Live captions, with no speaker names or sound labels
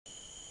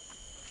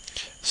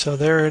So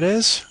there it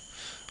is.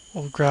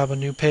 We'll grab a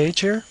new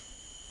page here.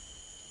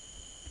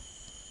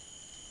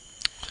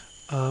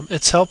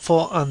 It's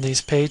helpful on these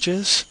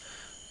pages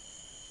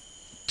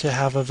to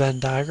have a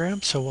Venn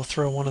diagram, so we'll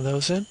throw one of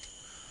those in.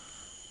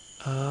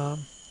 Let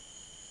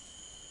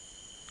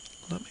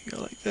me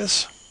go like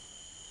this.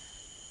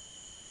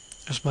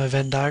 There's my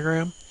Venn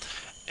diagram,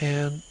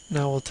 and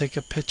now we'll take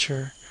a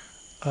picture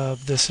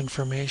of this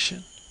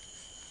information.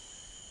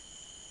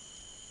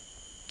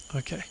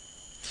 Okay,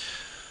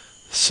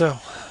 so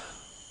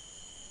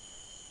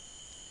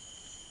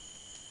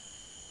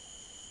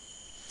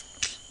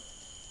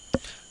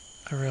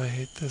I really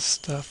hate this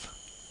stuff.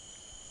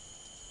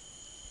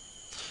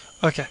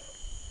 Okay,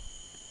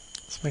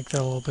 let's make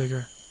that a little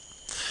bigger.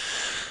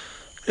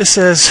 It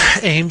says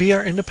A and B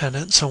are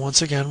independent, so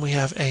once again we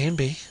have A and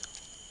B.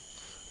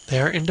 They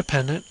are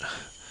independent,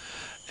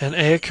 and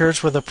A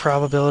occurs with a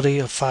probability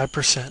of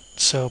 5%.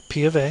 So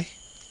P of A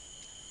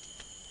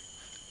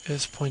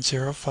is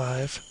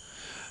 0.05,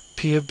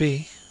 P of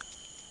B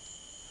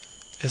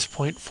is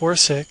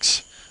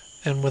 0.46,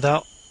 and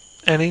without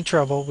any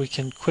trouble we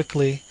can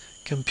quickly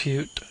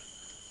compute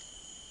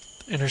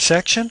the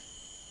intersection,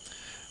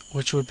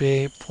 which would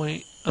be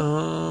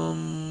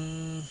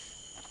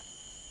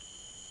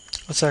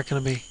what's that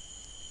going to be?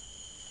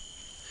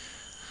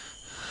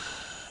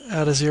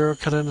 Add a 0,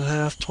 cut it in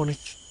half, 20,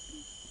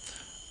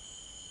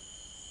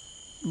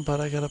 but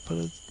I gotta put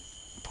a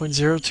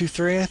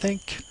 0.023, I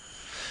think.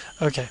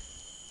 Okay,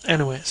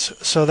 anyways,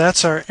 so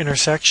that's our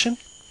intersection,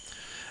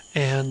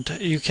 and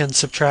you can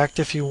subtract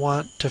if you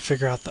want to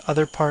figure out the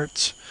other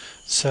parts.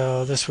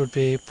 So this would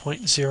be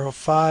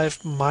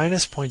 0.05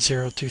 minus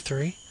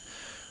 0.023.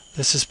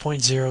 This is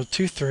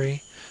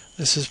 0.023.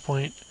 This is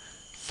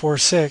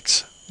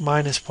 0.46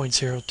 minus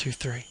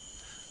 0.023.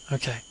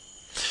 Okay.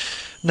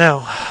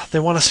 Now, they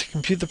want us to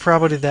compute the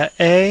probability that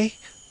A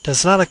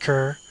does not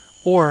occur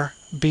or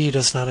B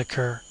does not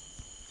occur.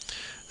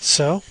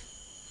 So,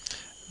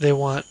 they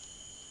want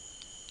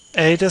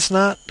A does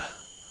not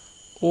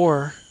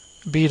or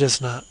B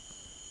does not.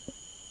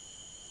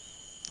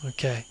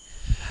 Okay.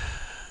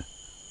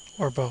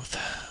 Or both.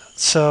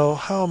 So,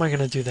 how am I going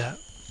to do that?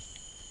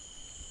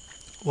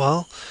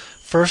 Well,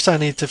 first I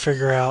need to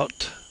figure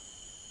out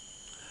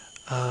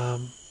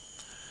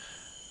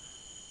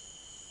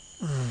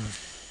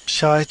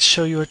shall I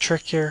show you a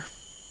trick here?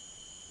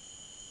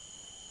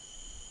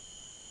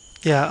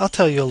 Yeah, I'll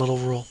tell you a little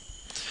rule.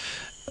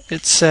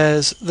 It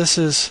says, this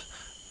is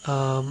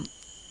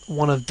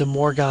one of De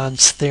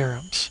Morgan's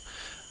theorems.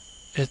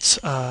 It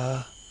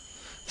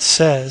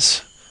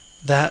says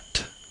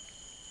that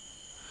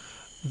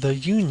the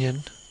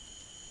union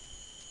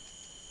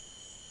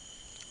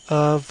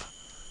of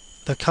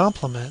the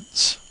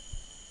complements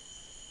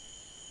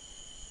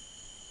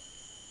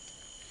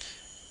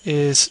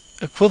is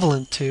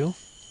equivalent to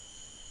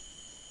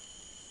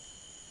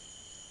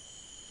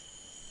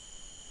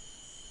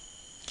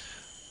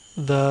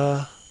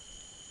the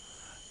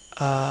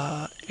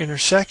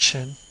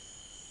intersection,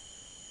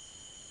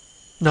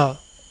 no,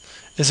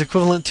 is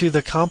equivalent to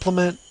the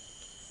complement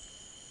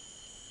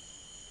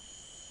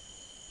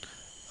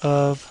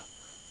of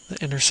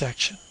the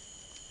intersection.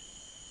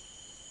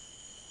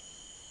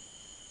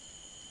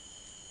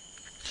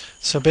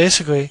 So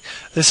basically,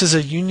 this is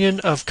a union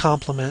of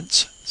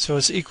complements, so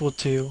it's equal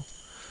to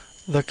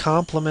the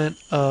complement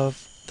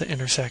of the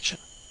intersection.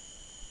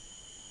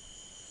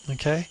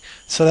 Okay,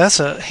 so that's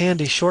a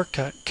handy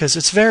shortcut because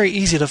it's very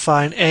easy to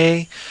find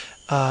A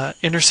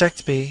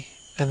intersect B,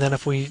 and then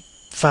if we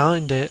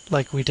find it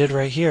like we did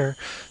right here,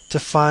 to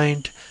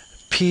find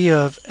P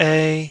of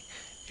A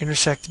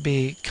intersect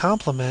B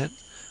complement,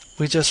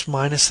 we just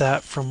minus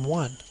that from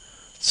 1.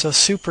 So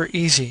super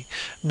easy.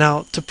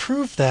 Now to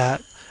prove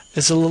that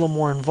is a little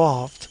more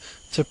involved.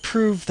 To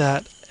prove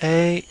that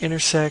A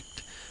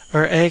intersect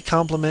or A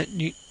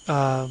complement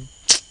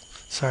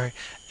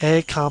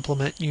A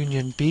complement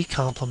union B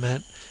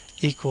complement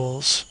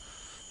equals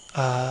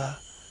A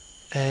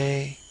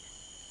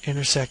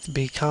intersect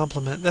B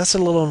complement. That's a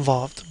little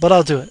involved, but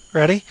I'll do it.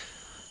 Ready?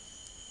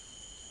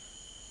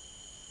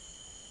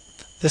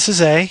 This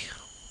is A.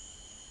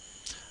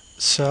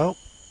 So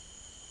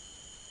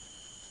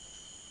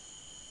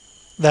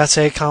that's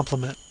A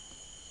complement.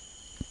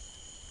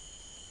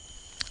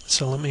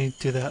 So let me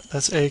do that.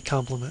 That's A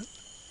complement.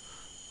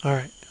 All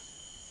right.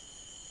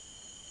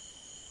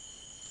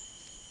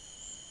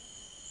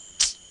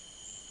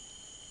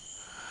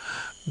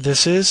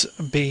 This is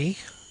B.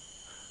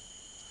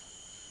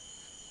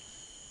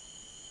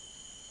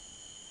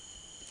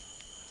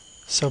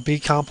 So B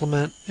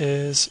complement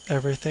is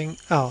everything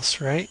else,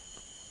 right?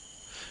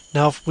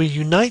 Now if we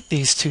unite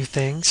these two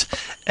things,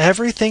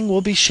 everything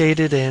will be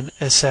shaded in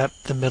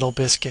except the middle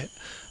biscuit.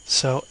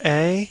 So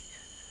A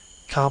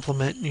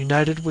complement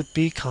united with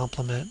B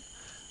complement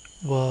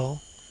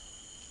will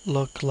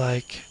look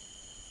like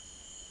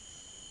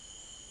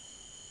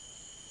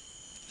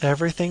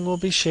everything will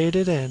be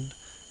shaded in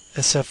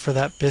except for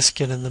that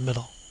biscuit in the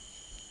middle.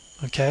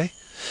 Okay?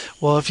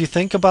 Well, if you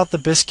think about the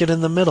biscuit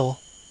in the middle,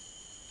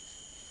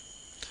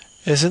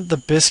 isn't the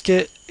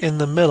biscuit in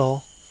the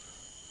middle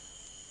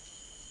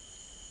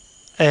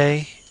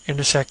A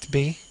intersect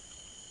B?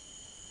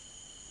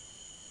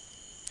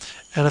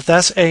 And if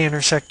that's A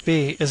intersect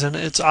B, isn't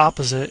its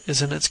opposite,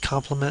 isn't its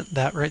complement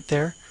that right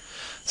there?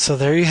 So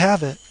there you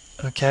have it,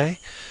 okay?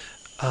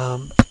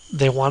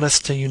 They want us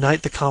to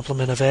unite the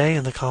complement of A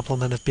and the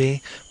complement of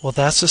B. Well,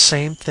 that's the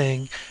same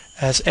thing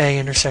as A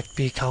intersect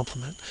B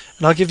complement.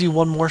 And I'll give you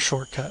one more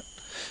shortcut.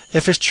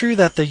 If it's true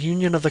that the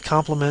union of the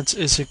complements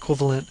is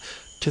equivalent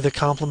to the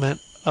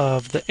complement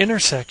of the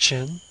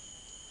intersection,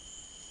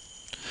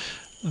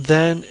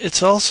 then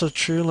it's also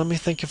true, let me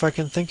think if I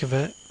can think of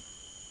it.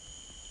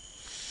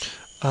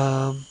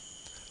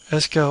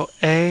 Let's go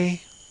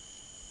A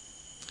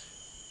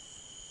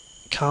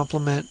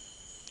complement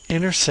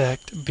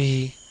intersect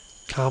B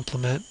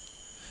complement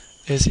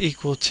is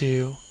equal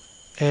to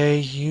A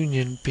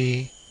union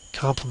B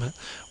complement.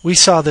 We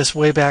saw this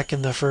way back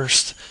in the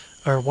first,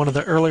 or one of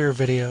the earlier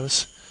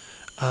videos.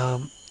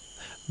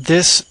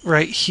 This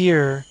right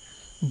here,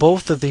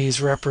 both of these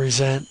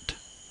represent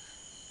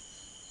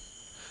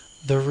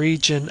the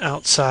region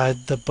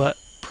outside the butt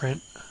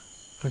print.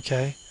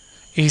 Okay,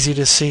 easy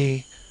to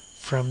see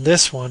from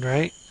this one,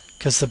 right?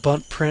 Because the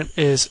butt print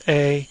is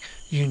A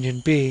union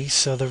B,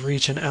 so the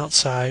region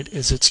outside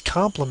is its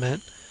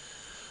complement.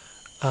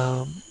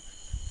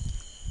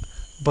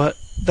 But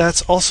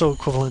that's also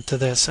equivalent to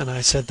this, and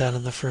I said that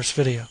in the first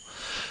video,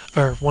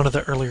 or one of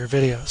the earlier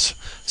videos.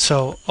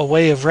 So a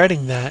way of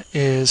writing that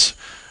is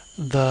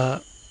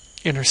the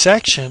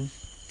intersection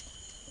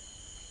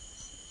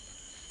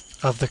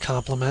of the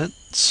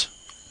complements.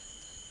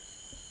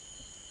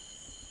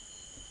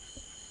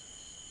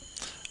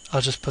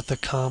 I'll just put the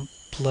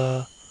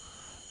complements,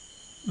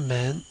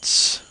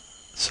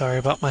 sorry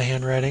about my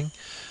handwriting,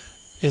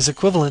 is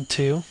equivalent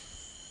to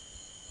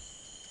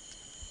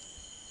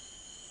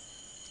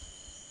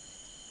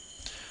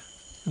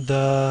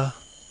the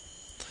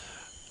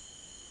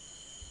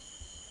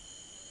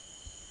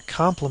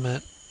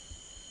complement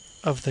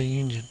of the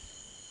union.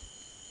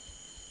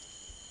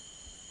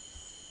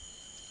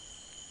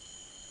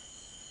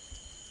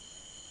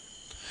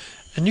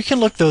 And you can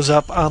look those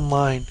up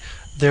online.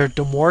 They're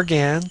De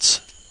Morgan's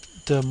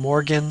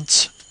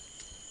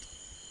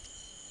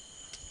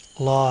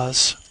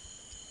laws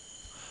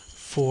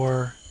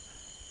for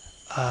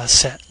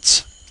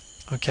sets.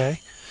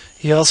 Okay.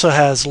 He also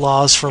has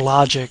laws for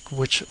logic,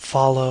 which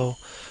follow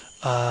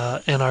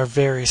and are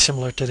very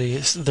similar to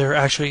these. They're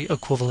actually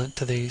equivalent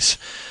to these.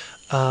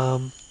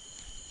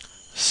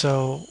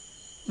 So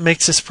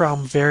makes this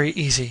problem very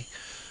easy.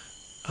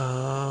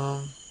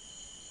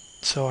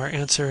 So our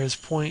answer is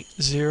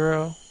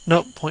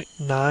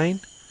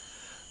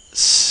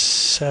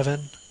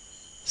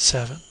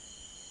 0.977.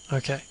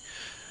 Okay.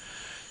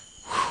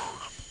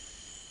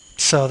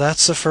 So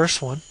that's the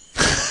first one.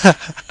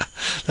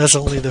 That's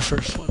only the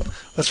first one.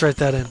 Let's write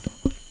that in.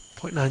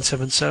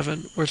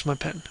 0.977. Where's my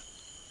pen?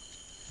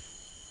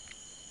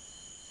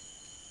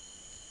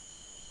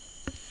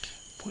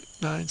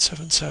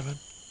 0.977.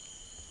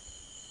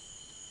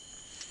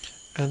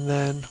 And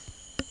then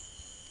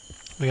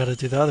we got to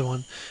do the other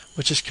one,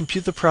 which is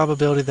compute the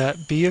probability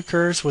that B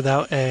occurs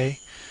without A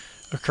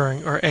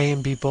occurring, or A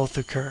and B both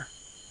occur.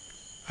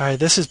 Alright,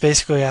 this is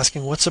basically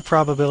asking what's the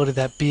probability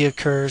that B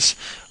occurs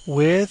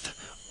with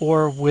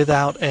or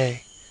without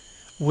A.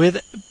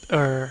 With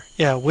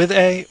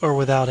A or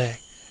without A.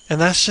 And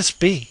that's just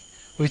B.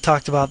 We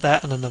talked about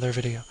that in another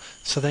video.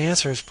 So the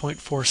answer is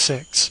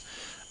 0.46.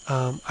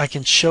 I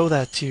can show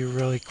that to you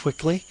really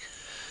quickly.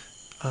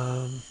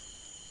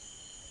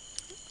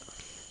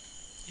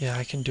 Yeah,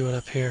 I can do it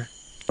up here.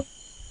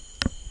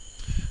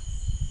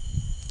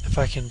 If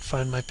I can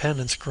find my pen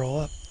and scroll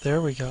up. There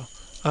we go.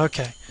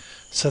 Okay.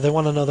 So they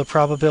want to know the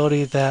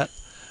probability that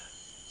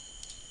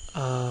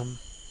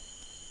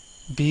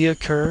B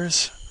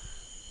occurs.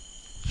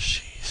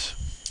 Jeez.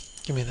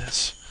 Give me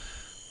this.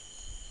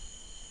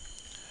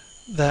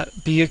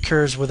 That B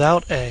occurs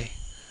without A.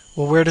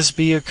 Well, where does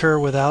B occur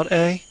without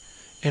A?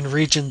 In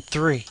region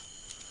 3.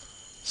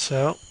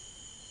 So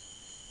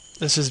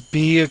this is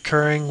B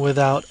occurring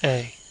without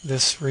A,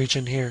 this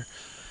region here.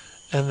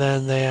 And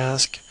then they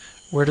ask,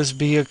 where does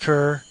B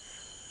occur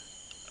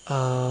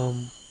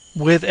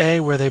with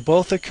A, where they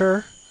both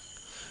occur?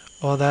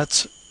 Well,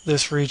 that's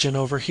this region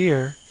over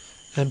here.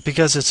 And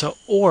because it's a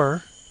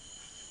OR,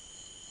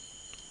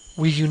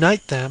 we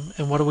unite them,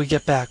 and what do we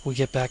get back? We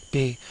get back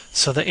B.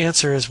 So the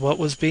answer is, what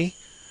was B?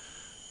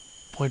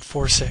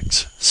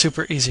 0.46.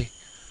 Super easy.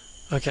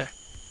 Okay.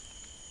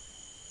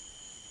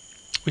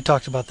 We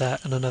talked about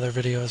that in another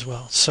video as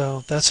well.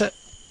 So that's it.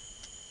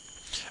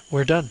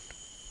 We're done.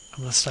 I'm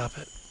going to stop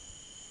it.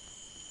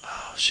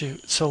 Oh,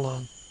 shoot. So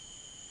long.